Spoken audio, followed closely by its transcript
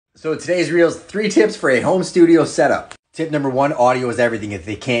So today's reel is 3 tips for a home studio setup. Tip number 1, audio is everything. If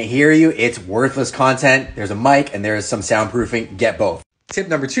they can't hear you, it's worthless content. There's a mic and there's some soundproofing. Get both. Tip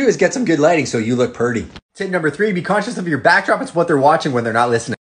number 2 is get some good lighting so you look pretty. Tip number 3, be conscious of your backdrop. It's what they're watching when they're not listening.